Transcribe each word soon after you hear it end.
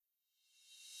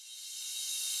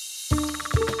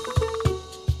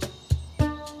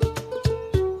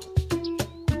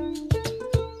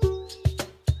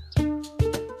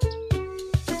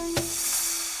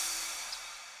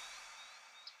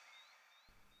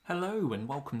Hello and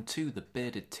welcome to the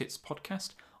Bearded Tits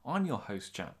podcast. I'm your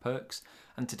host Jack Perks,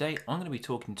 and today I'm going to be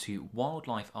talking to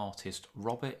wildlife artist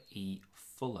Robert E.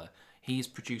 Fuller. He has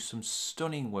produced some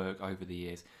stunning work over the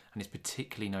years and is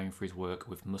particularly known for his work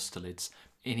with mustelids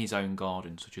in his own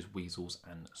garden, such as weasels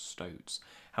and stoats.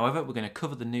 However, we're going to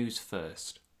cover the news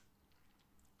first.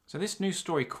 So this news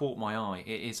story caught my eye.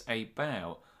 It is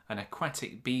about an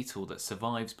aquatic beetle that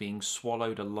survives being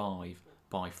swallowed alive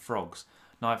by frogs.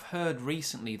 Now, I've heard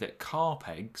recently that carp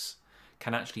eggs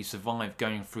can actually survive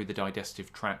going through the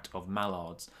digestive tract of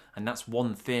mallards, and that's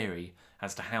one theory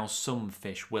as to how some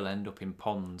fish will end up in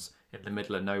ponds in the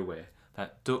middle of nowhere.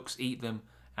 That ducks eat them,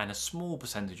 and a small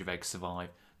percentage of eggs survive,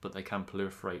 but they can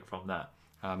proliferate from that.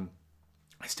 I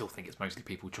still think it's mostly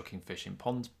people chucking fish in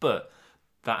ponds, but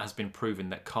that has been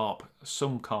proven that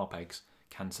some carp eggs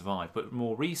can survive. But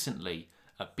more recently,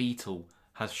 a beetle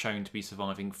has shown to be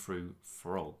surviving through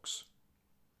frogs.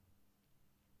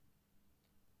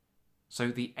 So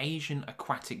the Asian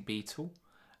aquatic beetle,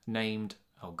 named,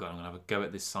 oh god, I'm going to have a go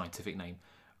at this scientific name,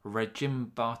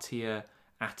 Regimbatia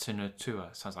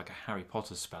attenuatua, sounds like a Harry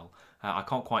Potter spell. I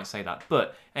can't quite say that.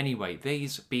 But anyway,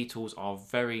 these beetles are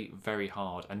very, very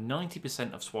hard, and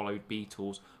 90% of swallowed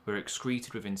beetles were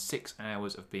excreted within 6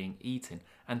 hours of being eaten,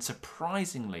 and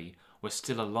surprisingly were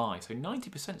still alive. So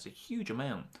 90% is a huge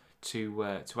amount to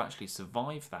actually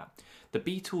survive that. The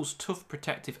beetle's tough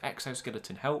protective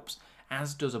exoskeleton helps,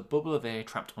 as does a bubble of air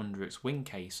trapped under its wing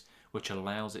case, which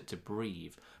allows it to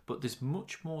breathe. But there's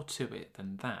much more to it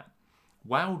than that.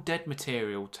 While dead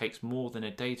material takes more than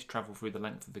a day to travel through the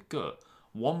length of the gut,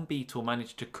 one beetle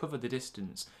managed to cover the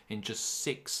distance in just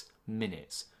 6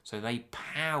 minutes. So they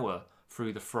power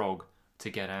through the frog to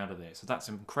get out of there. So that's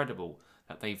incredible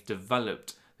that they've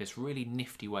developed this really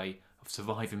nifty way of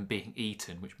surviving being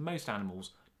eaten, which most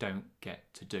animals don't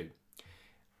get to do.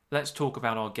 Let's talk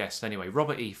about our guest anyway.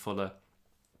 Robert E. Fuller,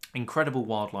 incredible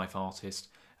wildlife artist,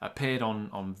 appeared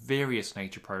on various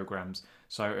nature programs,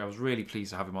 so I was really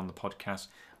pleased to have him on the podcast.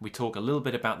 We talk a little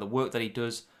bit about the work that he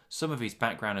does, some of his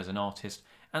background as an artist,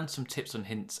 and some tips and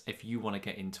hints if you want to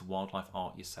get into wildlife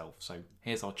art yourself. So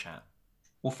here's our chat.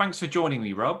 Well, thanks for joining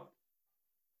me, Rob.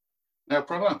 No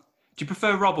problem. Do you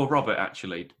prefer Rob or Robert,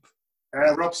 actually?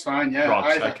 Rob's fine, yeah.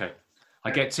 Rob's, okay.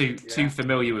 I get too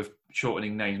familiar with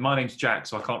shortening names. My name's Jack,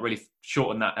 so I can't really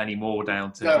shorten that anymore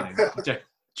down to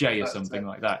Jay or something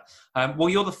like that. Well,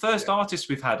 you're the first artist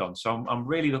we've had on, so I'm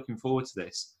really looking forward to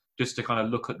this, just to kind of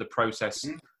look at the process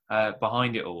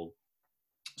behind it all.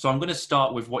 So I'm going to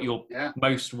start with what you're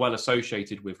most well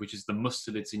associated with, which is the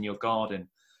mustelids in your garden,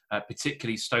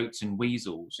 particularly stoats and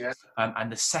weasels,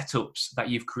 and the setups that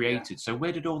you've created. So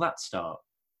where did all that start?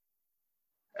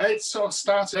 It sort of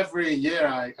started every year.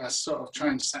 I sort of try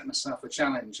and set myself a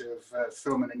challenge of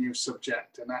filming a new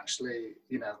subject and actually,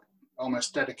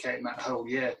 almost dedicating that whole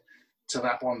year to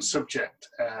that one subject.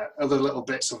 Other little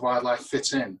bits of wildlife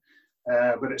fit in,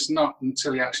 but it's not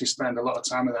until you actually spend a lot of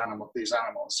time with these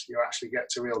animals, you actually get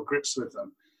to real grips with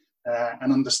them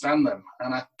and understand them.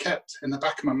 And I kept, in the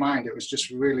back of my mind, it was just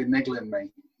really niggling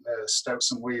me,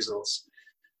 stoats and weasels.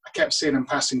 I kept seeing them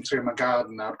passing through my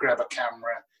garden. I'd grab a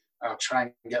camera, I'll try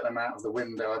and get them out of the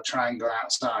window. I'll try and go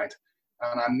outside.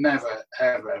 And I never,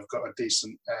 ever have got a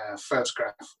decent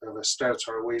photograph of a stoat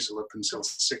or a weasel up until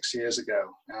 6 years ago.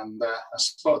 And I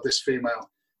spotted this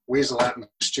female weasel out my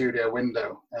studio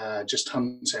window, just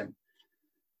hunting.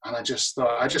 And I just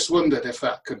wondered if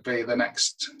that could be the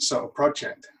next sort of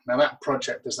project. Now that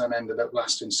project has then ended up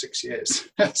lasting 6 years.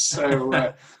 So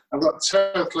I've got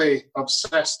totally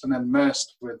obsessed and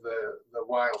immersed with the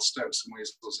wild stoats and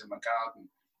weasels in my garden.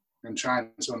 And trying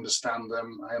to understand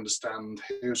them. I understand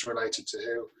who's related to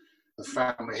who, the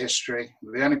family history.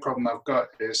 The only problem I've got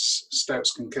is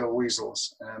stoats can kill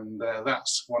weasels, and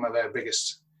that's one of their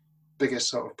biggest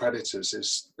sort of predators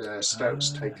is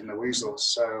stoats taking the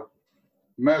weasels. So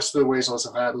most of the weasels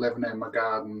I've had living in my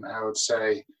garden, I would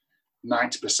say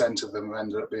 90% of them have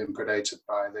ended up being predated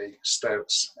by the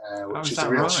stoats, which is a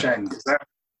real shame, because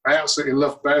I absolutely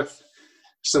love both.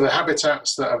 So the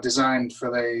habitats that I've designed for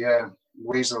the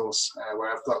weasels,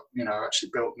 where I've got, actually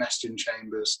built nesting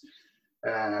chambers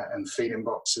and feeding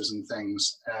boxes and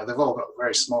things. They've all got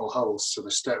very small holes, so the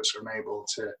stoats are unable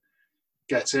to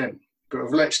get in. But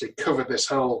we've literally covered this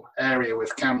whole area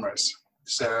with cameras.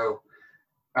 So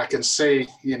I can see,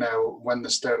 when the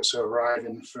stoats are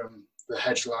arriving from the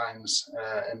hedge lines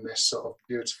in this sort of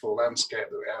beautiful landscape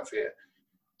that we have here.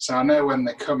 So I know when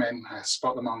they come in, I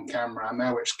spot them on camera, I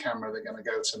know which camera they're going to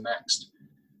go to next.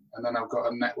 And then I've got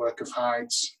a network of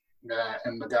hides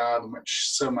in the garden, which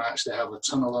some actually have a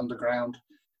tunnel underground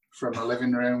from a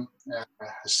living room,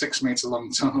 a 6 metre long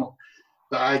tunnel.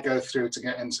 that I go through to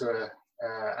get into a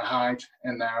hide.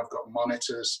 In there, I've got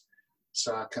monitors,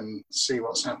 so I can see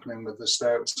what's happening with the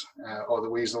stoats or the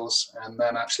weasels, and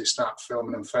then actually start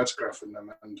filming and photographing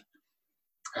them. And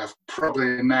I've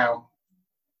probably now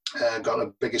got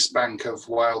the biggest bank of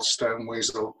wild stone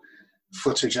weasel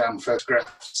footage and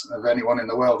photographs of anyone in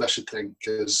the world, I should think,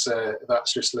 because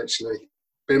that's just literally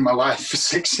been my life for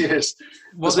 6 years,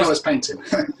 as well as painting.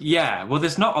 Yeah, well,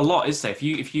 there's not a lot, is there?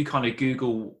 If you kind of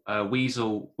Google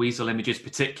weasel images,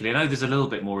 particularly, I know there's a little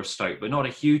bit more of stoat, but not a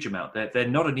huge amount. They're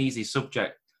not an easy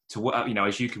subject to work. You know,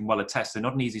 as you can well attest, they're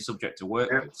not an easy subject to work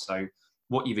with. So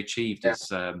what you've achieved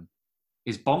is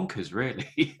bonkers,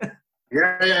 really.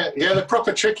 Yeah. They're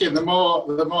proper tricky, and the more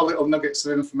little nuggets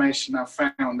of information I've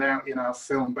found out. You know, I've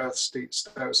filmed both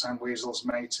stoats and weasels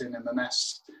mating in the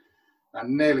nest. I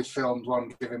nearly filmed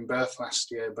one giving birth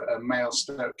last year, but a male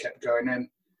stoat kept going in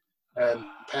and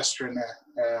pestering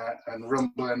her and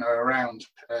rumbling her around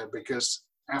because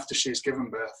after she's given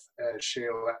birth,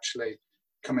 she'll actually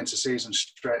come into season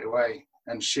straight away.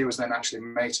 And she was then actually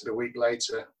mated a week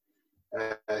later.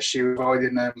 She was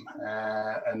avoiding them,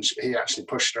 and he actually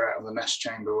pushed her out of the nest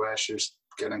chamber where she was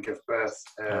going to give birth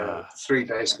 3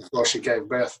 days before she gave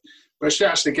birth. But she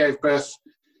actually gave birth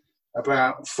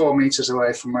about 4 meters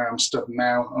away from where I'm stood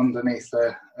now, underneath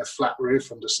a flat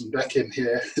roof under some decking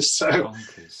here. So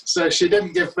she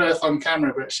didn't give birth on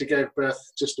camera, but she gave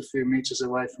birth just a few meters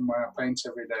away from where I paint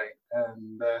every day.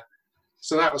 And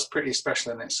so that was pretty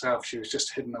special in itself. She was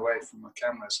just hidden away from the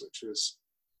cameras, which was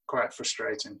quite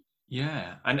frustrating.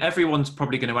 Yeah, and everyone's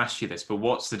probably going to ask you this, but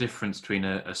what's the difference between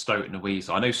a stoat and a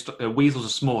weasel? I know weasels are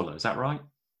smaller, is that right?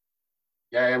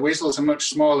 Yeah, weasels are much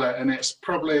smaller, and it's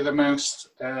probably the most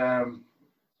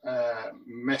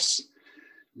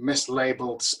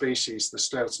mislabeled species, the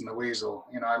stoat and the weasel.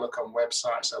 You know, I look on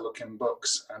websites, I look in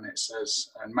books, and it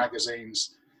says, and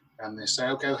magazines, and they say,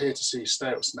 "Oh, go here to see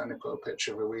stoats," and then they put a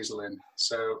picture of a weasel in.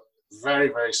 So very,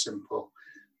 very simple.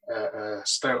 A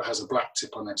stoat has a black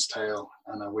tip on its tail,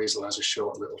 and a weasel has a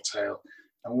short little tail.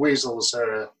 And weasels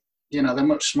are, you know, they're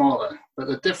much smaller, but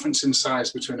the difference in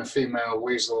size between a female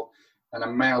weasel and a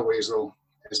male weasel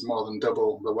is more than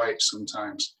double the weight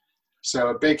sometimes. So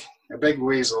a big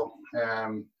weasel,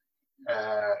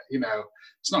 you know,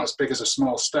 it's not as big as a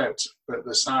small stoat, but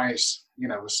the size, you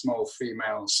know, a small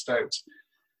female stoat,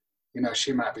 you know,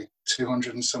 she might be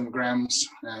 200 and some grams,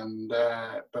 and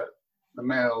but the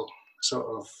male sort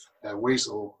of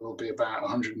weasel will be about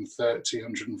 130,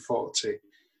 140.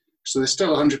 So there's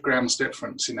still 100 grams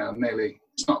difference, you know, nearly,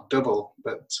 it's not double,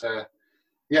 but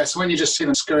yeah, so when you just see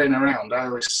them scurrying around, I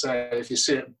always say if you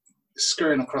see it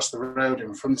scurrying across the road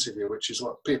in front of you, which is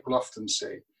what people often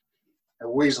see, a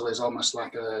weasel is almost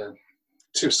like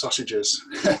two sausages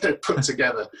put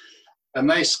together, and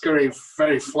they scurry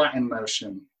very flat in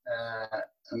motion.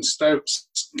 And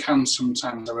stoats can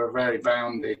sometimes have a very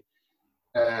boundy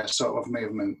sort of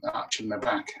movement, arching their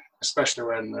back, especially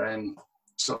when they're in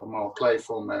sort of more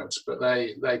playful modes. But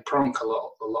they pronk a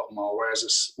lot more, whereas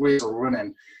a weasel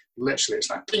running, literally it's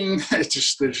like ping, they're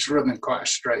just running quite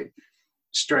a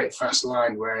straight fast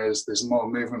line, whereas there's more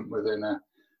movement within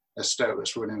a stoat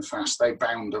that's running fast. They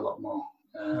bound a lot more.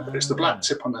 But it's the black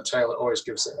tip on the tail that always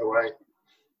gives it away.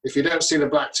 If you don't see the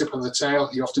black tip of the tail,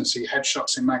 you often see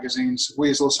headshots in magazines.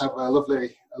 Weasels have a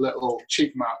lovely little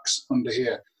cheek marks under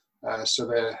here. So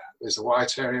there's a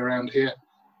white area around here,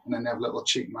 and then they have little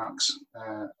cheek marks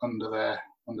under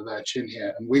their chin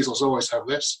here. And weasels always have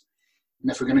this. And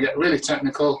if we're going to get really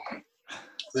technical,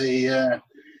 the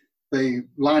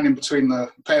line between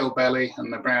the pale belly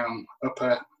and the brown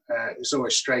upper is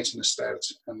always straight in a stoat,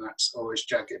 and that's always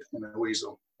jagged in a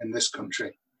weasel in this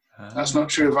country. That's not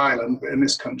true of Ireland, but in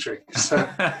this country. So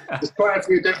there's quite a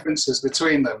few differences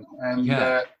between them. And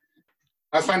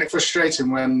I find it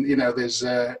frustrating when, you know, there's,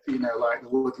 you know, like the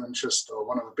Woodland Trust or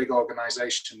one of a big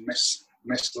organisation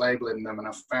mislabeling them. And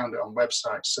I've found it on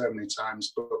websites so many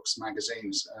times, books,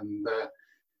 magazines. And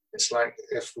it's like,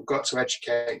 if we've got to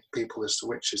educate people as to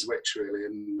which is which, really.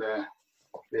 And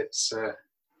it's,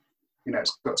 you know,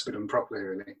 it's got to be done properly,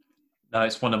 really. No,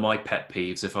 it's one of my pet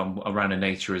peeves if I'm around a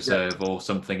nature reserve or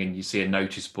something and you see a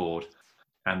notice board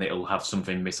and it'll have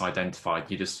something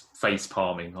misidentified. You just face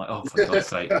palming like, oh, for God's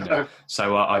sake! You know?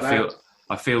 So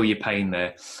I feel your pain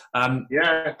there.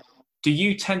 Yeah. Do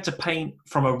you tend to paint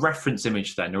from a reference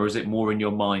image then, or is it more in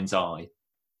your mind's eye?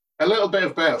 A little bit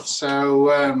of both.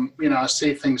 So you know, I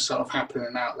see things sort of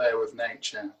happening out there with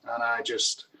nature, and I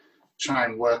just try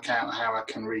and work out how I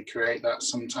can recreate that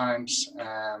sometimes.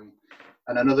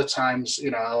 And then other times,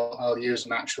 you know, I'll use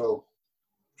an actual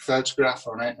photograph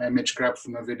or an image grab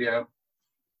from a video.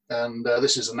 And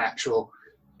this is an actual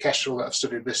kestrel that I've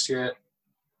studied this year.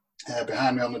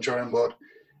 behind me on the drawing board.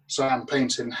 So I'm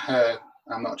painting her.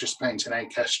 I'm not just painting a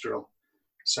kestrel.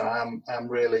 So I'm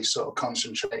really sort of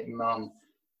concentrating on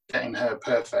getting her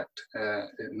perfect.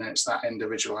 And it's that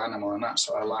individual animal, and that's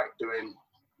what I like doing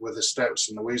with the stoats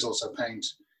and the weasels I paint.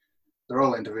 They're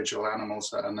all individual animals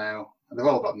that are now. They've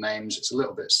all got names. It's a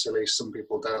little bit silly. Some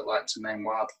people don't like to name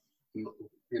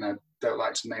don't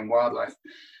like to name wildlife.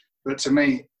 But to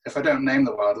me, if I don't name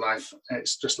the wildlife,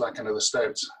 it's just like another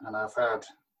stoat. And I've had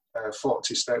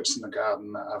 40 stoats in the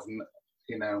garden that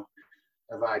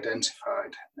have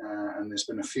identified, and there's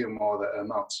been a few more that are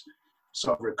not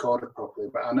sort of recorded properly,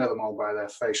 but I know them all by their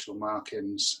facial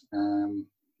markings.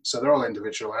 So they're all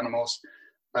individual animals.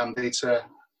 Bandita,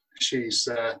 she's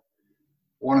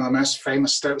one of the most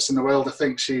famous stoats in the world. I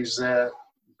think she's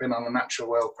been on a Natural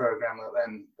World program that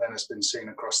then has been seen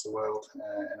across the world,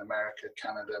 in America,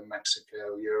 Canada,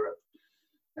 Mexico, Europe.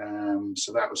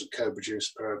 So that was a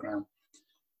co-produced program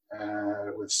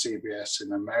with CBS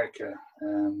in America,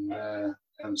 and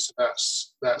so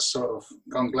that's sort of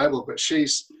gone global. But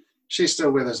she's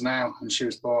still with us now, and she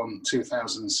was born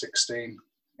 2016.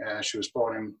 She was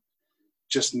born in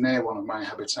just near one of my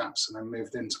habitats, and then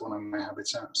moved into one of my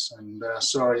habitats, and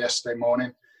saw her yesterday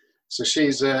morning. So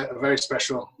she's a very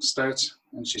special stoat,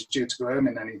 and she's due to go home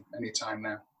in any time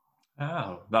now.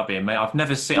 Oh, that'd be amazing. I've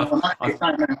never seen.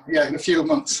 Yeah, in a few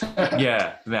months.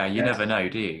 Yeah, you never know,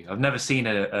 do you? I've never seen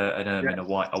an ermine,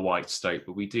 a white stoat,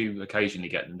 but we do occasionally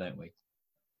get them, don't we?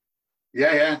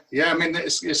 Yeah. I mean,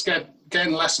 it's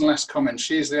getting less and less common.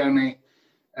 She's the only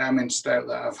ermine stoat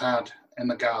that I've had in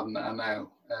the garden that I know.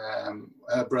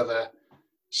 Her brother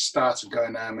started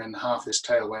going ermine. Half his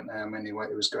tail went ermine. He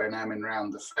was going ermine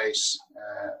round the face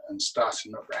and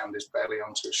starting up round his belly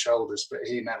onto his shoulders, but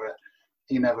he never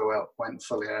went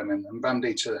fully ermine. And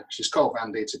Bandita, she's called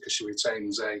Bandita because she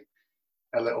retains a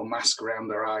little mask around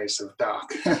her eyes of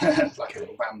dark, like a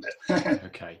little bandit.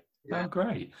 Okay. Yeah. Oh,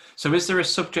 great. So is there a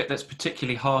subject that's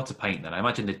particularly hard to paint then? I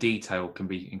imagine the detail can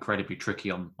be incredibly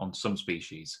tricky on some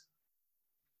species.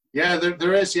 Yeah,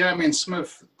 there is. Yeah, I mean, some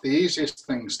of the easiest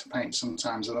things to paint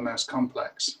sometimes are the most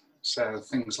complex. So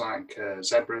things like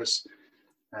zebras,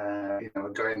 are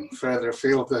going further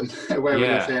afield than where we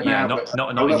live here now.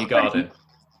 Not in your garden.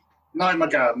 Not in my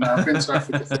garden. No. I've been to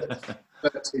Africa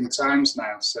 13 times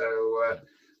now, so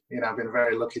I've been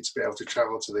very lucky to be able to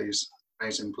travel to these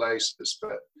amazing places.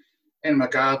 But in my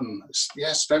garden,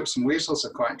 stoats and weasels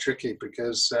are quite tricky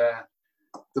because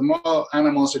the more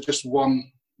animals are just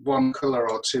one colour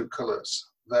or two colours,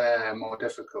 they're more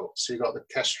difficult. So you've got the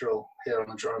kestrel here on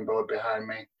the drawing board behind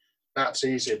me. That's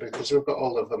easier because we've got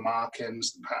all of the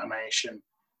markings, the patternation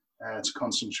to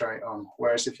concentrate on.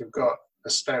 Whereas if you've got a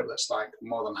stoat that's like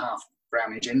more than half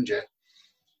browny ginger,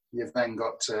 you've then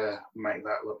got to make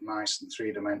that look nice and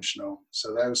three-dimensional.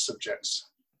 So those subjects,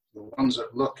 the ones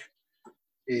that look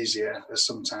easier, are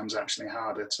sometimes actually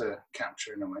harder to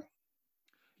capture in a way.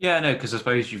 Yeah, no, because I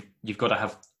suppose you've got to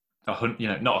have not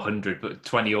 100, but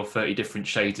 20 or 30 different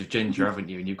shades of ginger, haven't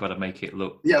you? And you've got to make it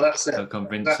look that's it.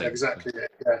 Convincing. That's exactly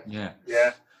it.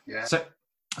 Yeah.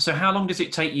 So how long does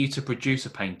it take you to produce a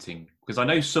painting? Because I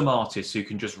know some artists who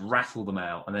can just raffle them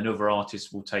out, and then other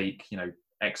artists will take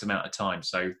X amount of time.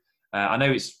 So I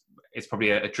know it's probably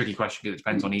a tricky question because it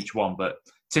depends on each one, but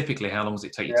typically how long does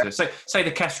it take you to say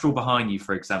the kestrel behind you,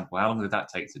 for example? How long did that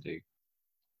take to do?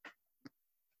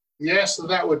 Yeah, so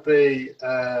that would be.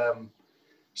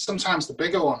 Sometimes the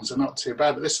bigger ones are not too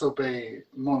bad, but this will be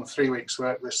more than 3 weeks'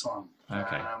 work, this one.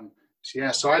 Okay.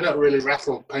 So I don't really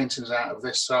raffle paintings out of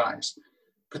this size.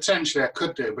 Potentially I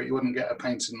could do, but you wouldn't get a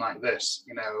painting like this.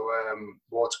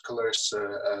 Watercolorists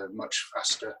are much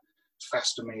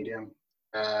faster medium.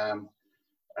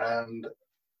 And,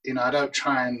 I don't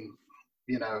try and,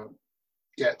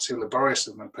 get too laborious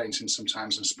with my painting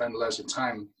sometimes and spend loads of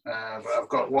time. But I've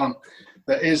got one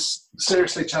that is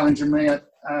seriously challenging me.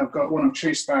 I've got one of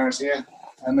tree sparrows here,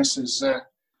 and this has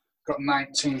got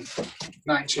 19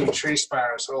 tree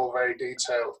sparrows, all very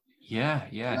detailed. Yeah.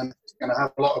 And it's going to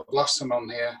have a lot of blossom on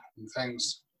here and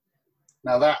things.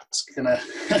 Now that's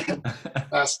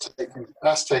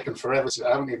taken forever.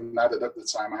 I haven't even added up the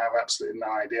time. I have absolutely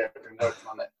no idea. I've been working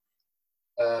on it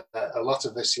a lot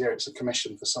of this year. It's a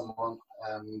commission for someone,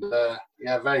 and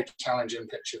very challenging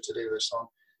picture to do this one.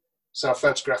 So I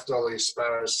photographed all these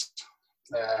sparrows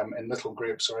in little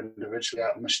groups or individually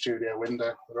out in my studio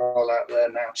window. They're all out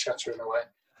there now chattering away.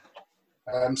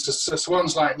 So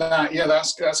ones like that,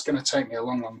 that's going to take me a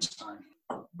long, long time.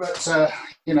 But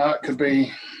it could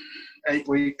be 8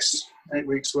 weeks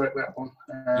work, that one.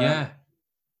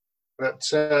 But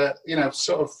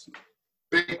sort of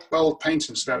big, bold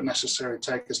paintings don't necessarily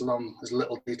take as long as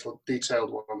little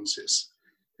detailed ones.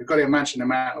 you've got to imagine the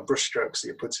amount of brush strokes that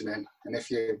you're putting in. And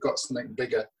if you've got something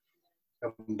bigger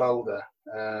and bolder,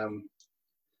 it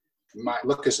might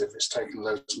look as if it's taken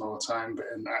loads more time, but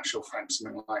in actual fact,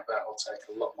 something like that will take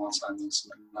a lot more time than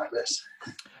something like this.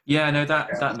 Yeah, no,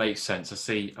 that makes sense. I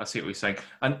see what you're saying.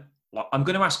 And I'm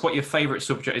going to ask what your favourite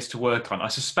subject is to work on. I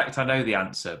suspect I know the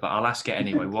answer, but I'll ask it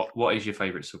anyway. What is your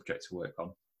favourite subject to work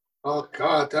on? Oh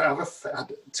God, I don't have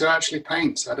to actually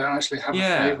paint. I don't actually have a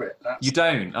favourite. You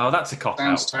don't? Oh, that's a cop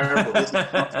sounds out. terrible. Isn't it?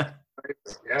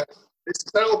 Yeah, it's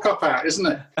a total cop out, isn't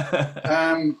it?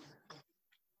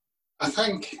 I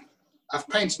think I've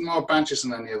painted more badgers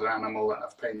than any other animal that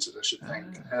I've painted, I should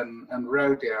think. And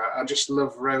roe deer, I just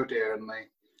love roe deer and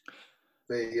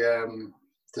the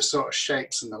sort of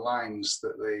shapes and the lines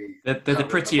that they're the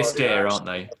prettiest deer, aren't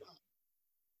they?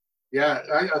 Yeah,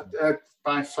 I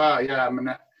by far, yeah. I mean,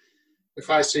 if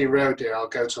I see roe deer, I'll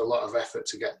go to a lot of effort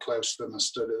to get close to them and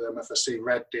study them. If I see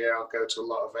red deer, I'll go to a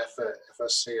lot of effort. If I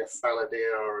see a fallow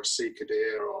deer or a sika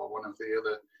deer or one of the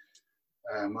other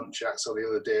muntjacs or the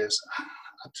other deers,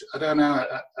 I don't know.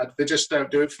 They just don't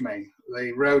do it for me.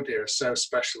 The roe deer are so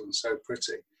special and so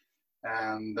pretty,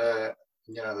 and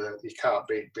you can't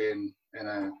beat being in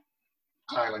a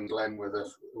highland glen with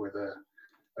a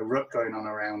rut going on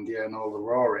around you and all the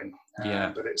roaring.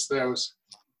 But it's those.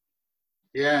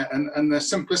 Yeah, and the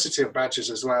simplicity of badgers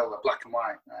as well, the black and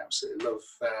white. I absolutely love.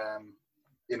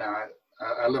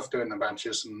 I love doing the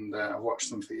badgers, and I've watched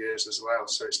them for years as well.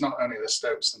 So it's not only the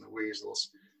stoats and the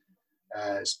weasels,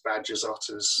 it's badgers,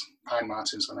 otters, pine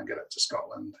martens when I get up to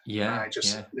Scotland.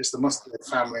 It's the mustelid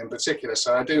family in particular.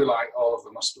 So I do like all of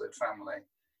the mustelid family,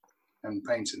 and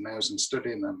painting those and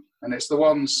studying them. And it's the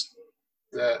ones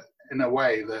that, in a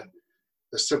way, the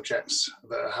subjects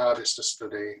that are hardest to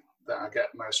study that I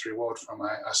get most reward from.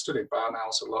 I study barn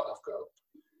owls a lot. I've got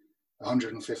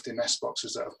 150 nest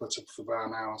boxes that I've put up for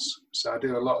barn owls. So I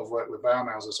do a lot of work with barn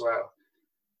owls as well.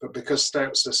 But because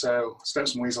stoats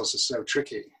and weasels are so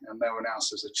tricky and no one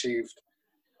else has achieved,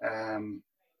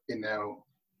 in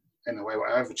a way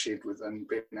what I've achieved with them,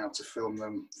 being able to film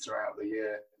them throughout the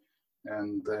year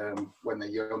and when they're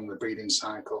young, the breeding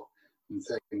cycle and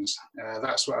things.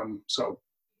 That's what I'm sort of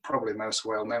probably most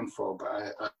well known for,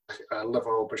 but I love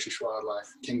all British wildlife.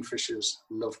 Kingfishers,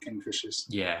 love kingfishers.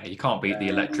 Yeah, you can't beat the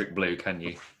electric blue, can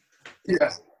you?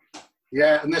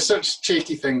 Yeah, and there's such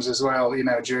cheeky things as well,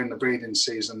 during the breeding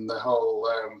season, the whole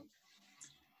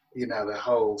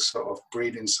sort of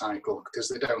breeding cycle, because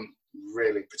they don't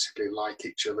really particularly like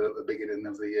each other at the beginning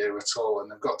of the year at all, and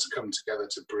they've got to come together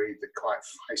to breed. They're quite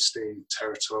feisty,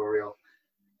 territorial.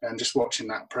 And just watching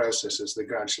that process as they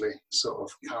gradually sort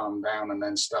of calm down and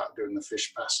then start doing the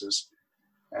fish passes,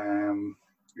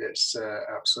 it's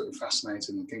absolutely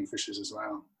fascinating, the kingfishers as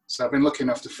well. So I've been lucky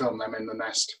enough to film them in the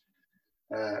nest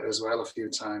as well a few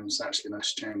times, actually, in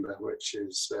this chamber, which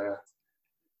is,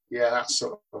 that's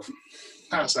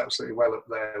absolutely well up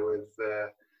there with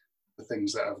the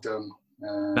things that I've done.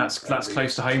 That's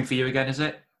close to home for you again, is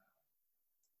it?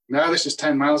 No, this is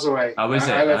 10 miles away. Oh, is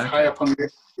it? I live high up on the...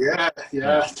 Yeah.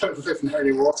 I don't live near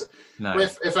any water. No.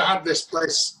 If I had this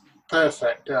place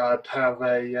perfect, I'd have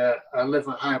I live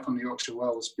high up on the Yorkshire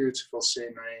Wolds, beautiful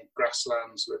scenery,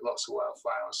 grasslands with lots of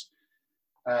wildflowers.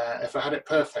 If I had it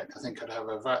perfect, I think I'd have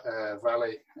a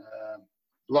valley,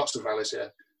 lots of valleys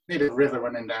here. Need a river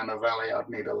running down a valley, I'd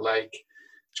need a lake.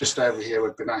 Just over here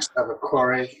would be nice to have a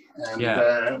quarry. And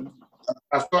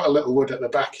I've got a little wood at the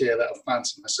back here that I've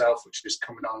planted myself, which is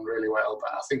coming on really well,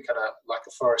 but I think I'd have like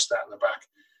a forest out in the back.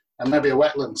 And maybe a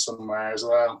wetland somewhere as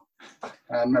well.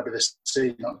 And maybe the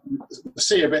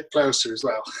sea a bit closer as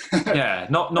well. Yeah,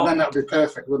 not. And then that would be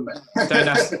perfect, wouldn't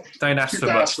it? Don't ask for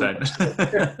much then.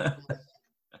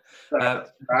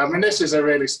 I mean, this is a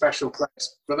really special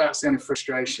place, but that's the only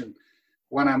frustration.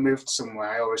 When I moved somewhere,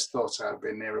 I always thought I'd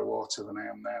be nearer water than I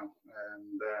am now,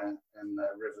 and the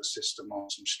river system or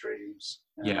some streams.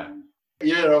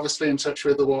 You're obviously in touch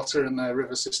with the water and the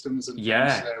river systems and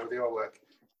things, with your work.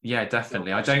 Yeah,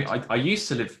 definitely. I used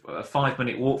to live a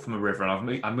 5-minute walk from a river,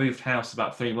 and I moved house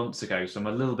about 3 months ago, so I'm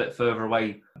a little bit further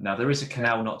away now. There is a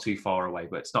canal not too far away,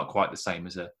 but it's not quite the same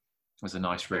as a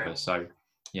nice river. So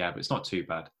yeah, but it's not too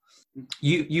bad.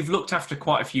 You've looked after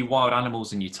quite a few wild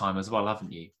animals in your time as well,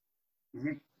 haven't you?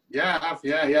 Mm-hmm. Yeah, I have.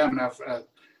 Yeah. I mean, I've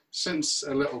since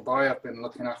a little boy, I've been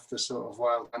looking after sort of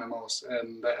wild animals,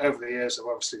 and over the years, I've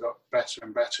obviously got better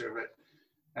and better of it.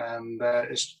 And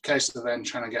it's a case of then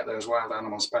trying to get those wild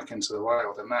animals back into the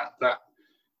wild, and that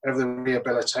of the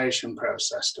rehabilitation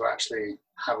process to actually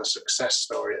have a success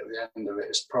story at the end of it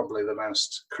is probably the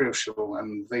most crucial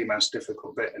and the most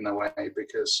difficult bit in a way,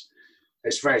 because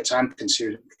it's very time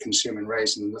consuming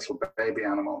raising little baby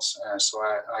animals. So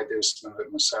I do some of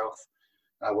it myself.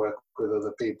 I work with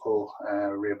other people,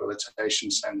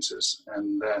 rehabilitation centres,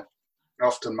 and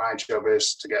often my job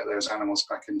is to get those animals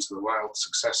back into the wild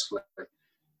successfully.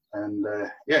 And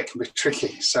it can be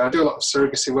tricky. So I do a lot of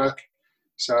surrogacy work.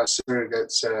 So I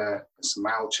surrogate some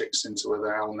owl chicks into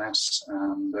other owl nests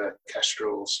and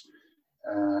kestrels.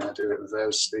 I do it with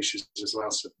those species as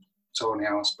well, so tawny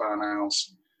owls, barn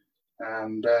owls.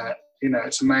 And,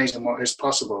 it's amazing what is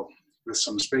possible with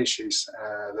some species,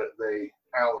 that the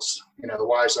owls, the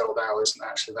wise old owl isn't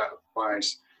actually that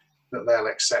wise, that they'll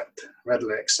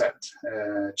readily accept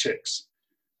chicks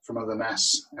from other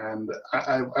nests. And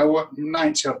I want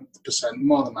 90%,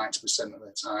 more than 90% of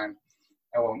the time,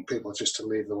 I want people just to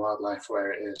leave the wildlife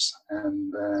where it is.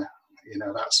 And,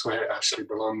 that's where it actually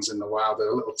belongs in the wild. A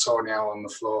little tawny owl on the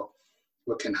floor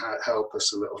looking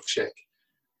helpless, a little chick.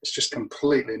 It's just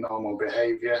completely normal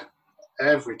behaviour.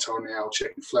 Every tawny owl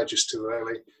chick fledges too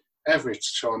early. Every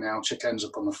tawny owl chick ends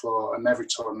up on the floor, and every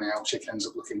tawny owl chick ends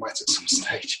up looking wet at some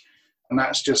stage. And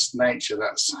that's just nature.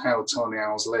 That's how tawny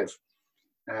owls live.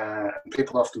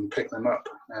 People often pick them up.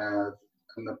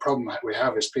 And the problem that we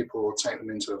have is people will take them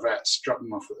into a vet's, drop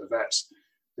them off at the vet's.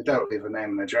 They don't leave a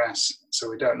name and address, so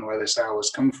we don't know where this owl has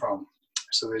come from.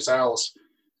 So these owls,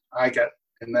 I get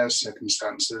in those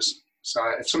circumstances. So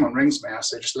if someone rings me, I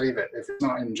say, just leave it. If it's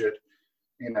not injured,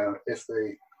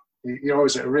 you're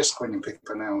always at risk when you pick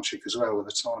up an owl chick as well with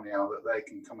a tawny owl, that they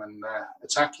can come and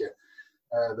attack you.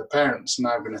 The parents have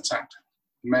now been attacked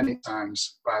many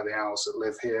times by the owls that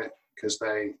live here because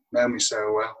they know me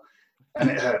so well, and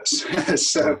it hurts.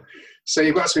 So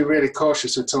you've got to be really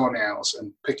cautious with tawny owls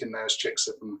and picking those chicks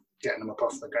up and getting them up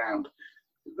off the ground.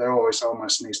 There always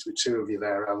almost needs to be two of you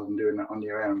there rather than doing it on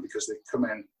your own, because they come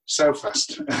in so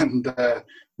fast, and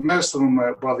most of them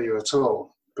won't bother you at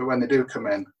all. But when they do come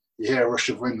in, you hear a rush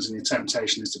of wings, and your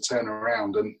temptation is to turn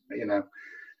around. And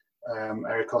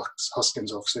Eric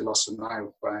Hoskins obviously lost an eye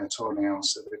by a tawny owl,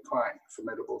 so they're quite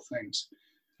formidable things.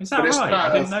 Is that right?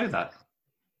 I didn't know that.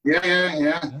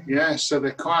 Yeah. So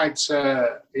they're quite.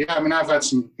 I've had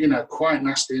some, quite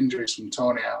nasty injuries from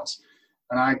tawny owls,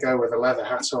 and I go with a leather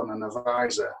hat on and a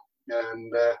visor.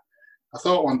 And I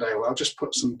thought one day, well, I'll just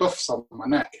put some buffs on my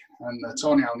neck. And the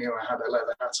tawny owl knew I had a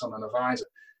leather hat on and a visor,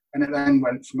 and it then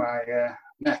went for my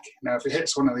neck. Now, if it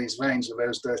hits one of these veins with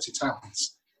those dirty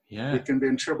talons, you can be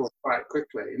in trouble quite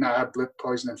quickly. I had blood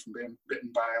poisoning from being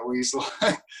bitten by a weasel,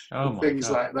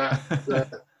 things like that.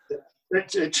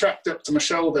 It tracked up to my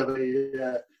shoulder,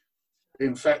 the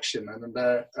infection, and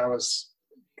I was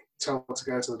told to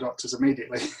go to the doctors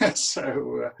immediately.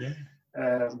 So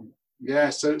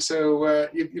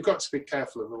you've got to be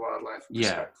careful of the wildlife and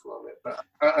respectful of it. But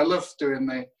I love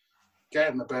doing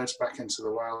getting the birds back into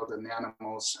the wild and the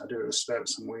animals. I do it with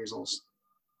stoats and weasels.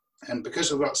 And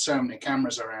because we've got so many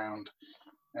cameras around,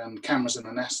 and cameras in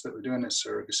the nest that we're doing this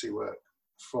surrogacy work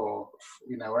for,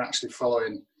 we're actually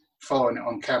following it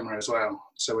on camera as well.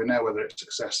 So we know whether it's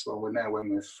successful, we know when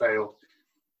we've failed.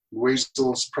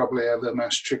 Weasels probably are the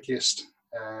most trickiest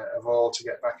of all to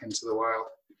get back into the wild,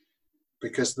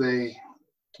 because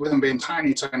with them being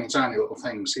tiny, tiny, tiny little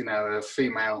things, a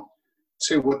female,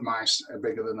 2 wood mice are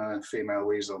bigger than a female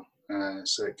weasel.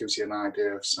 So it gives you an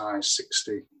idea of size,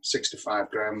 65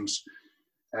 grams.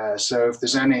 So if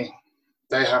there's any,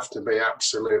 they have to be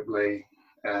absolutely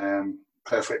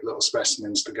perfect little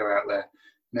specimens to go out there.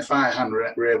 And if I hand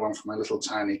rear one from a little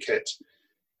tiny kit,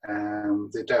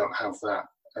 they don't have that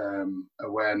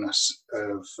awareness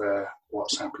of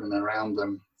what's happening around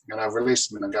them. And I've released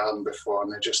them in the garden before,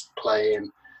 and they're just playing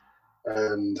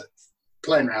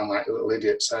around like little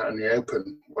idiots out in the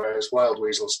open, whereas wild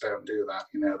weasels don't do that.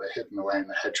 They're hidden away in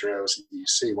the hedgerows, and you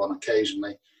see one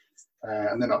occasionally,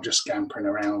 and they're not just scampering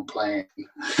around playing.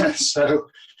 So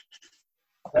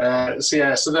they're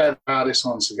the hardest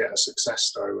ones to get a success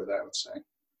story with, I would say.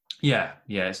 Yeah,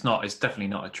 it's definitely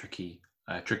not a tricky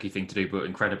thing to do, but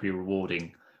incredibly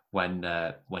rewarding when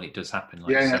it does happen,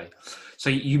 like you say. So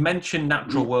you mentioned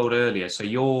natural world earlier. So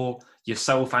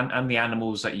yourself and the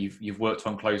animals that you've worked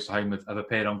on close to home have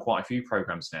appeared on quite a few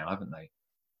programs now, haven't they?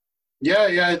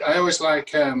 Yeah. I always like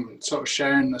sort of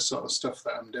sharing the sort of stuff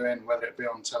that I'm doing, whether it be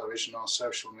on television or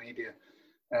social media.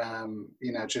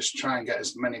 Just try and get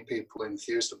as many people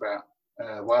enthused about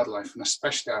wildlife, and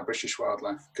especially our British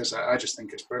wildlife, because I just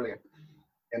think it's brilliant.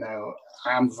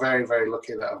 I'm very, very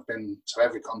lucky that I've been to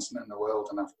every continent in the world,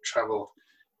 and I've travelled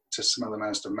to some of the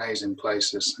most amazing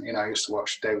places. I used to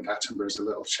watch David Attenborough as a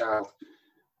little child,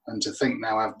 and to think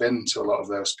now I've been to a lot of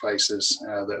those places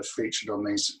that have featured on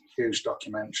these huge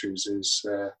documentaries is,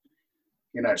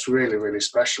 it's really, really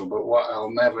special. But what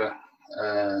I'll never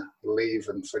leave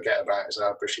and forget about is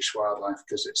our British wildlife,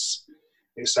 because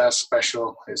it's as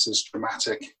special, it's as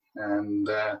dramatic, and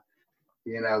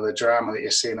the drama that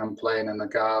you're seeing them playing in the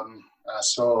garden. I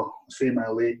saw a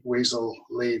female weasel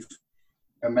leave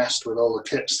a nest with all the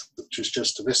kits, which was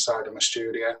just to this side of my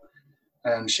studio.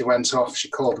 And she went off, she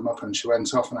called them up and she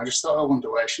went off. And I just thought, I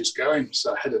wonder where she's going.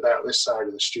 So I headed out this side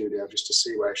of the studio just to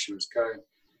see where she was going.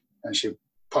 And she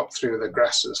popped through the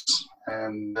grasses.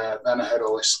 And then I heard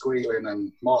all this squealing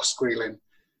and more squealing.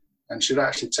 And she'd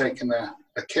actually taken the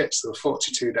kits that were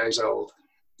 42 days old.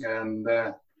 And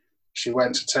she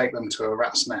went to take them to a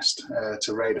rat's nest,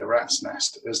 to raid a rat's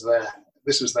nest.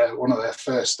 This was one of their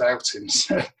first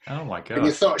outings. Oh my God. And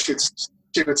you thought she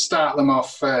would start them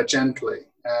off gently.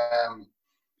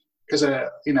 Because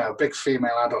a big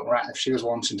female adult rat, if she was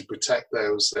wanting to protect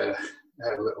those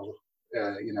little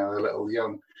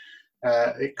young,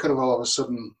 it could have all of a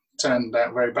sudden turned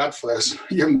out very bad for those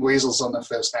young weasels on their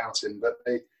first outing. But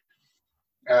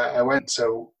I went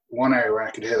to one area where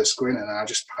I could hear the squealing, and I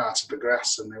just parted the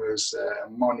grass, and there was a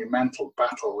monumental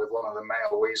battle with one of the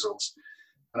male weasels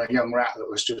and a young rat that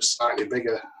was just slightly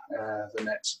bigger than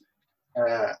it.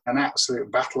 An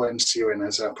absolute battle ensuing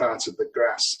as I parted the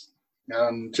grass.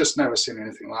 And just never seen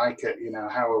anything like it.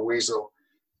 How a weasel,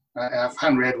 I've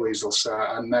hand-reared weasels, so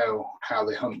I know how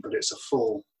they hunt, but it's a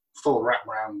full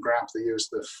wrap-round grab. They use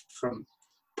the front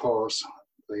paws.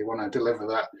 They want to deliver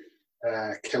that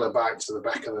killer bite to the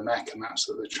back of the neck, and that's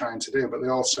what they're trying to do. But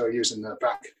they're also using their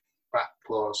back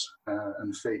claws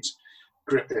and feet,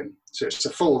 gripping. So it's a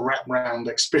full wrap-round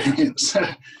experience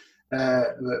that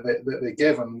they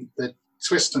give, and they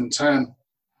twist and turn,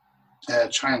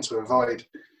 trying to avoid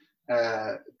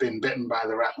being bitten by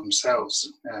the rat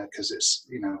themselves, because it's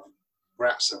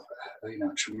rats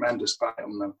have tremendous bite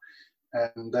on them,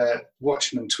 and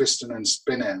watching them twisting and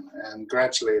spinning, and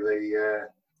gradually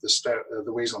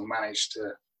the weasel managed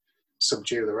to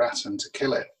subdue the rat and to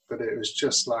kill it. But it was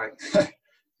just like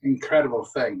incredible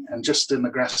thing. And just in the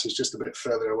grasses, just a bit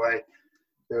further away,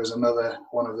 there was another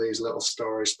one of these little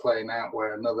stories playing out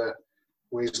where another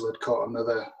weasel had caught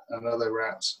another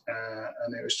rat,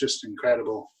 and it was just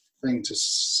incredible thing to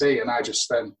see. And I just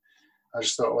thought,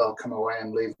 well, I'll come away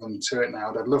and leave them to it now.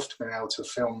 I'd love to be able to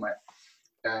film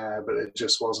it, but it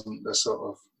just wasn't the sort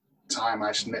of time.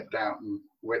 I just nipped out and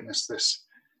witnessed this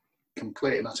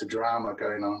complete and utter drama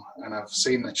going on. And I've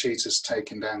seen the cheetahs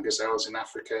taking down gazelles in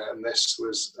Africa, and this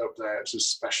was up there. It was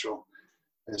special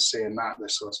seeing that.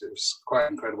 It was quite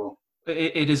incredible.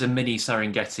 It is a mini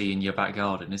Serengeti in your back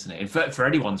garden, isn't it? For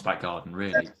anyone's back garden,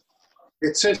 really.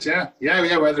 It is, yeah.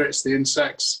 Whether it's the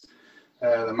insects,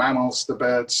 the mammals, the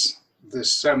birds,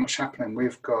 there's so much happening.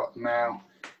 We've got now,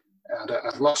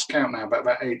 I've lost count now, but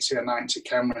about 80 or 90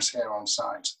 cameras here on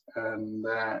site. And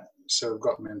so we've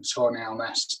got them in thorny owl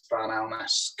nests, barn owl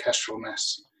nests, kestrel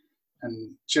nests,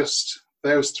 and just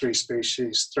those three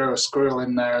species. Throw a squirrel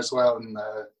in there as well, and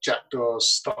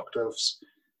jackdaws, stock doves.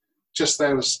 Just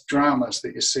those dramas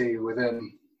that you see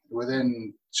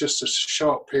within just a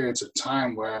short periods of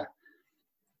time, where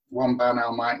one barn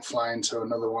owl might fly into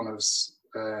another one of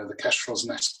the kestrel's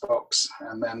nest box,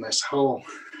 and then this whole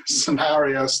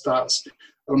scenario starts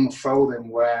unfolding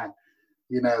where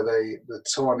the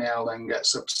tawny owl then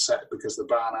gets upset because the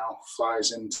barn owl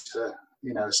flies into,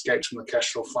 escapes from the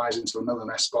kestrel, flies into another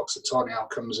nest box. The tawny owl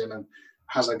comes in and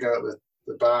has a go at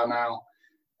the barn owl,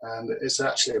 and it's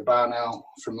actually a barn owl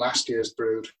from last year's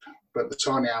brood, but the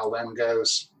tawny owl then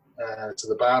goes to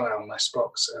the barn owl nest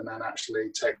box and then actually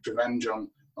takes revenge on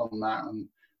that and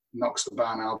knocks the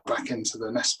barn owl back into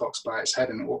the nest box by its head.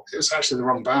 And it was actually the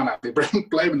wrong barn owl. They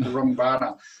blaming the wrong barn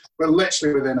owl. But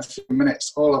literally within a few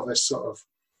minutes, all of this sort of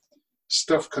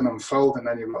stuff can unfold, and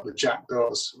then you've got the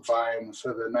jackdaws vying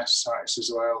for the nest sites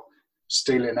as well,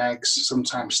 stealing eggs,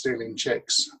 sometimes stealing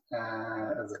chicks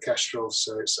of the kestrels.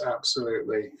 So it's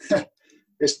absolutely,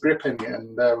 it's gripping. And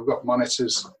we've got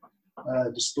monitors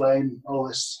displaying all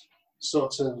this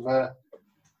sort of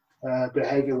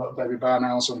behaviour. Got baby barn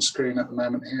owls on screen at the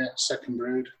moment here, second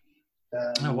brood.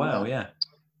 Oh wow, yeah.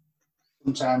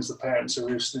 Sometimes the parents are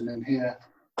roosting in here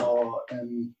or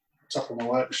in top of my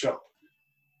workshop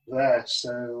there.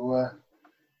 So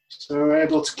we're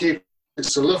able to keep.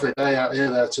 It's a lovely day out here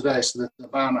there today. So the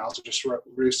barn owls are just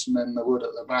roosting in the wood at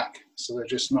the back. So they're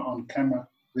just not on camera,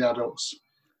 the adults.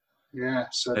 Yeah,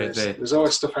 so there's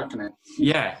always stuff happening.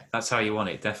 Yeah, that's how you want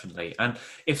it, definitely. And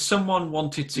if someone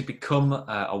wanted to become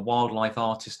a wildlife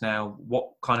artist now, what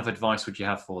kind of advice would you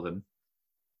have for them?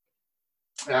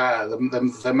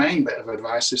 The main bit of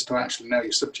advice is to actually know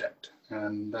your subject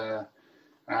and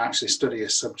actually study your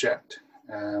subject.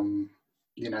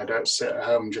 don't sit at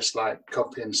home just like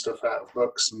copying stuff out of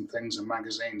books and things and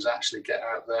magazines. Actually get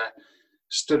out there,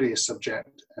 study a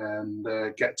subject, and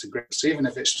get to grips. Even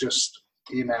if it's just,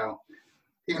 even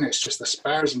if it's just the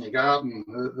sparrows in your garden.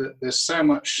 There's so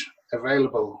much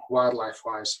available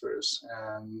wildlife-wise for us,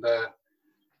 and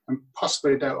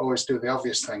possibly don't always do the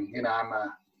obvious thing. I've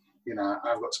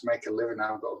got to make a living.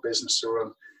 I've got a business to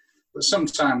run. But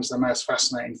sometimes the most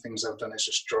fascinating things I've done is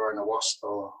just drawing a wasp,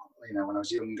 or when I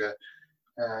was younger,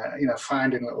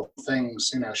 finding little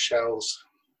things, shells.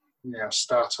 I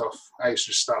used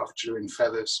to start off doing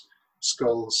feathers,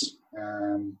 skulls,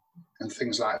 and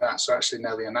things like that. So actually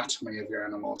know the anatomy of your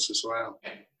animals as well,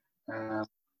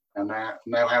 and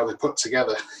know how they're put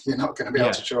together. You're not going to be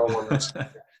able to draw one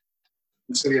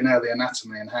until you know the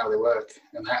anatomy and how they work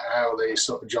and how the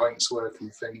sort of joints work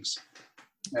and things.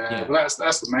 But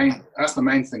that's the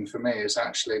main thing for me, is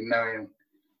actually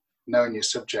knowing your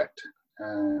subject,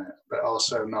 but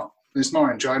also not. There's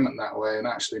more enjoyment that way, and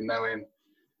actually knowing,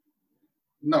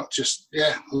 not just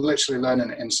literally learning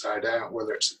it inside out.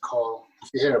 Whether it's a call, if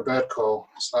you hear a bird call,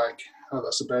 it's like, oh,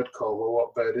 that's a bird call. Well,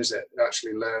 what bird is it?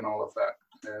 Actually learn all of that,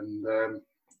 and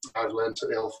I've learned it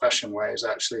the old-fashioned way, is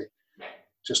actually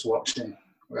just watching,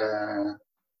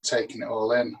 taking it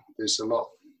all in. There's a lot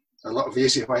of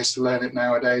easier ways to learn it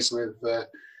nowadays with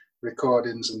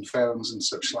recordings and phones and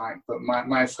such like. But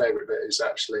my favourite bit is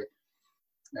actually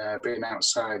being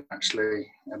outside,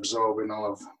 actually absorbing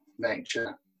all of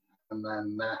nature, and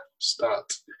then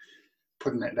start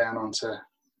putting it down onto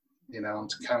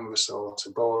canvas or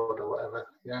to board or whatever.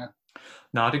 Yeah.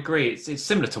 No, I'd agree. It's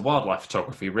similar to wildlife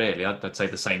photography, really. I'd say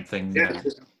the same thing. Yeah.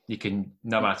 You can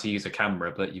know how to use a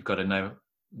camera, but you've got to know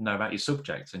about your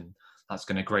subject, and that's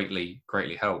going to greatly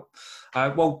help.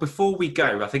 Well, before we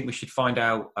go, I think we should find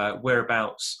out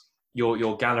whereabouts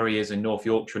your gallery is in North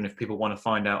Yorkshire, and if people want to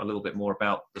find out a little bit more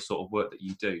about the sort of work that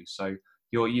you do. So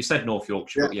you said North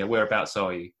Yorkshire, but whereabouts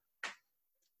are you?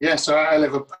 Yeah, so I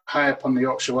live high up on the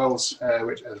Yorkshire Wolds,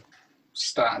 which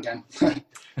start again.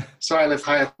 So I live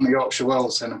high up on the Yorkshire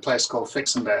Wolds in a place called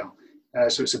Fixendale.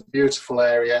 So it's a beautiful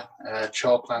area,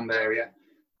 chalkland area.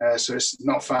 So it's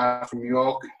not far from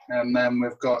York. And then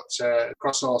we've got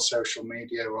across all social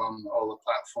media on all the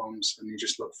platforms, and you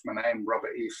just look for my name,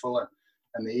 Robert E. Fuller,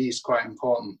 and the E is quite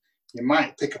important. You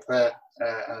might pick up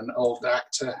an old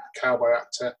actor, cowboy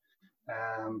actor,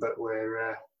 but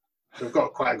we've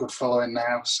got quite a good following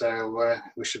now, so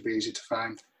we should be easy to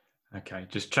find. Okay,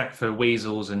 just check for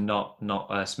Weasels and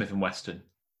not Smith & Weston.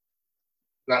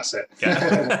 That's it.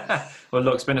 Yeah. Well,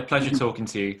 look, it's been a pleasure talking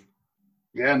to you.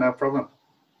 Yeah, no problem.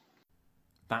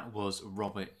 That was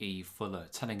Robert E. Fuller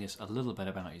telling us a little bit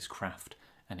about his craft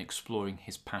and exploring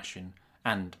his passion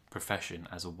and profession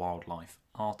as a wildlife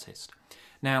artist.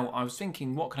 Now, I was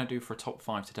thinking, what can I do for a top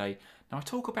 5 today? Now, I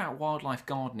talk about wildlife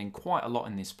gardening quite a lot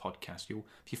in this podcast.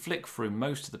 If you flick through,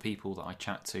 most of the people that I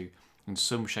chat to in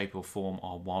some shape or form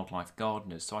are wildlife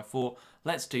gardeners. So I thought,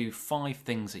 let's do 5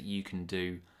 things that you can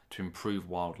do to improve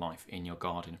wildlife in your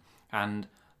garden. And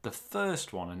the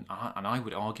first one, and I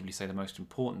would arguably say the most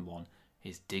important one,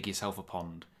 is dig yourself a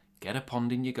pond. Get a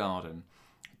pond in your garden.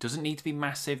 It doesn't need to be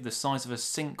massive. The size of a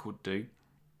sink would do.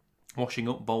 Washing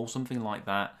up bowl, something like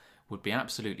that, would be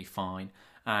absolutely fine.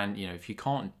 And if you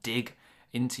can't dig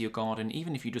into your garden,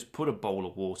 even if you just put a bowl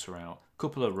of water out, a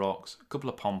couple of rocks, a couple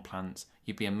of pond plants,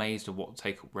 you'd be amazed at what will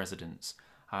take up residence.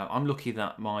 I'm lucky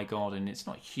that my garden, it's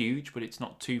not huge, but it's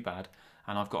not too bad,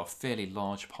 and I've got a fairly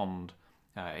large pond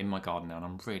in my garden now, and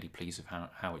I'm really pleased with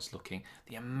how it's looking.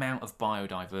 The amount of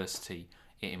biodiversity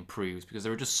it improves, because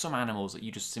there are just some animals that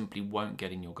you just simply won't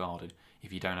get in your garden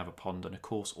if you don't have a pond, and of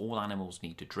course all animals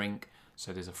need to drink,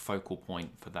 so there's a focal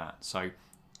point for that. So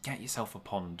get yourself a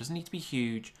pond. Doesn't need to be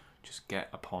huge, just get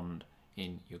a pond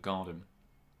in your garden.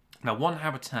 Now, one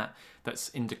habitat that's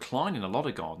in decline in a lot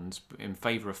of gardens in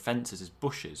favour of fences is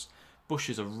bushes.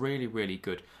 Bushes are really, really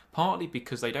good, partly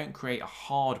because they don't create a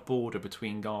hard border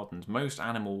between gardens. Most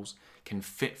animals can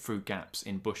fit through gaps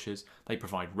in bushes. They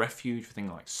provide refuge for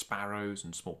things like sparrows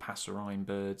and small passerine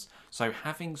birds. So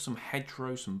having some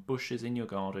hedgerow, some bushes in your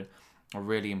garden are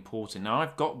really important. Now,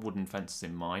 I've got wooden fences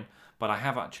in mine, but I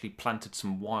have actually planted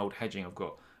some wild hedging. I've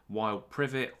got wild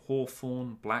privet,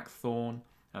 hawthorn, blackthorn,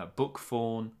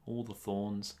 buckthorn, all the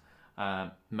thorns,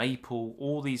 maple,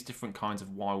 all these different kinds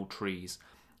of wild trees.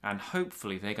 And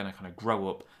hopefully they're going to kind of grow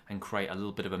up and create a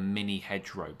little bit of a mini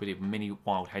hedgerow, bit of a mini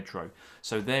wild hedgerow.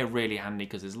 So they're really handy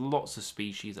because there's lots of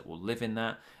species that will live in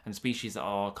that, and species that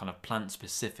are kind of plant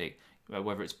specific,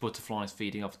 whether it's butterflies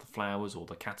feeding off the flowers or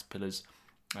the caterpillars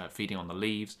feeding on the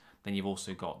leaves. Then you've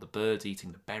also got the birds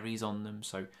eating the berries on them.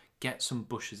 So get some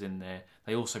bushes in there.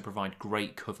 They also provide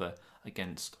great cover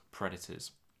against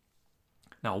predators.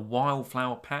 Now, a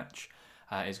wildflower patch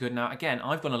is good. Now, again,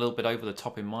 I've gone a little bit over the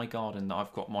top in my garden.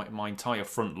 I've got my entire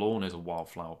front lawn is a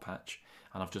wildflower patch,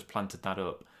 and I've just planted that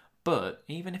up. But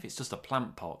even if it's just a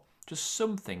plant pot, just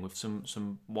something with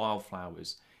some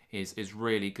wildflowers is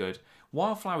really good.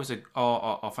 Wildflowers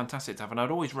are fantastic to have, and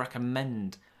I'd always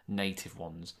recommend native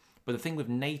ones. But the thing with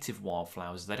native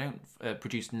wildflowers, they don't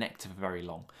produce nectar for very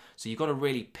long. So you've got to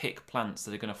really pick plants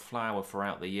that are going to flower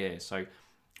throughout the year. So,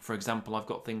 for example, I've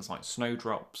got things like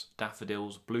snowdrops,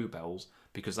 daffodils, bluebells,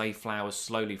 because they flower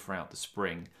slowly throughout the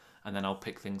spring. And then I'll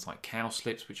pick things like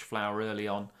cowslips, which flower early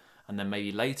on. And then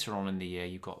maybe later on in the year,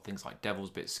 you've got things like devil's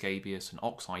bit scabious and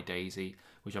oxeye daisy,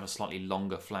 which have a slightly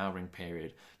longer flowering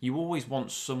period. You always want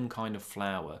some kind of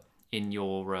flower in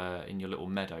your little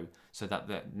meadow, so that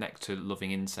the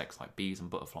nectar-loving insects like bees and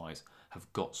butterflies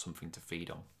have got something to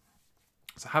feed on.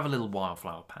 So have a little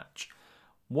wildflower patch.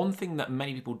 One thing that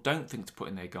many people don't think to put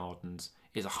in their gardens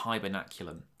is a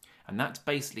hibernaculum, and that's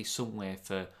basically somewhere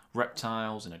for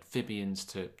reptiles and amphibians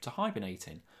to hibernate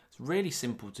in. It's really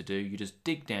simple to do. You just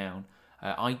dig down.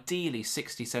 Ideally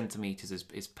 60 centimetres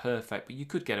is perfect, but you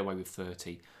could get away with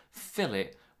 30. Fill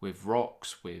it with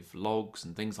rocks, with logs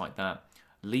and things like that,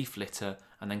 leaf litter,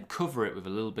 and then cover it with a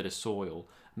little bit of soil.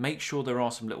 Make sure there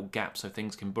are some little gaps so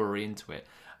things can bury into it.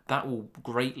 That will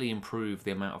greatly improve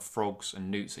the amount of frogs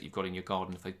and newts that you've got in your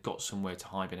garden if they've got somewhere to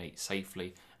hibernate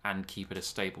safely and keep at a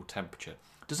stable temperature.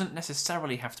 Doesn't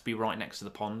necessarily have to be right next to the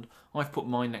pond. I've put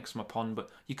mine next to my pond, but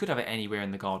you could have it anywhere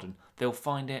in the garden. They'll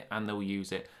find it and they'll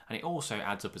use it, and it also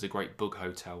adds up as a great bug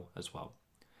hotel as well.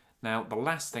 Now, the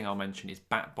last thing I'll mention is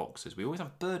bat boxes. We always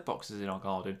have bird boxes in our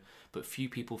garden, but few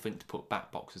people think to put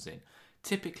bat boxes in.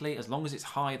 Typically, as long as it's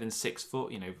higher than 6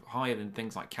 foot, higher than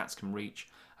things like cats can reach,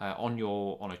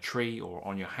 on a tree or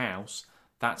on your house,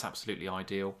 that's absolutely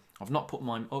ideal. I've not put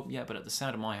mine up yet, but at the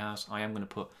side of my house, I am going to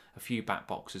put a few bat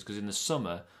boxes, because in the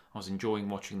summer, I was enjoying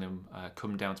watching them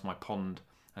come down to my pond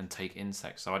and take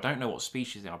insects. So I don't know what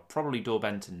species they are. Probably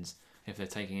Daurbentons if they're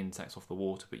taking insects off the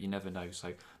water, but you never know.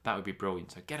 So that would be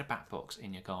brilliant. So get a bat box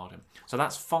in your garden. So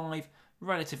that's 5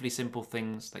 relatively simple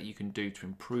things that you can do to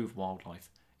improve wildlife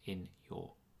in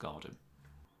your garden.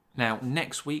 Now,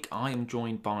 next week, I am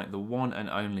joined by the one and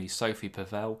only Sophie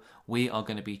Pavel. We are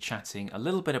going to be chatting a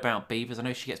little bit about beavers. I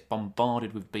know she gets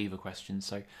bombarded with beaver questions,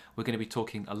 so we're going to be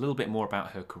talking a little bit more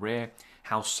about her career,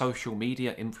 how social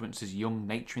media influences young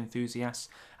nature enthusiasts,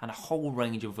 and a whole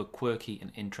range of quirky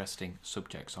and interesting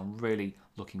subjects. I'm really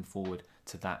looking forward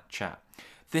to that chat.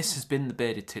 This has been the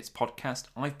Bearded Tits podcast.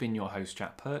 I've been your host,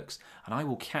 Jack Perks, and I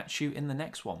will catch you in the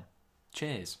next one.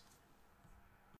 Cheers.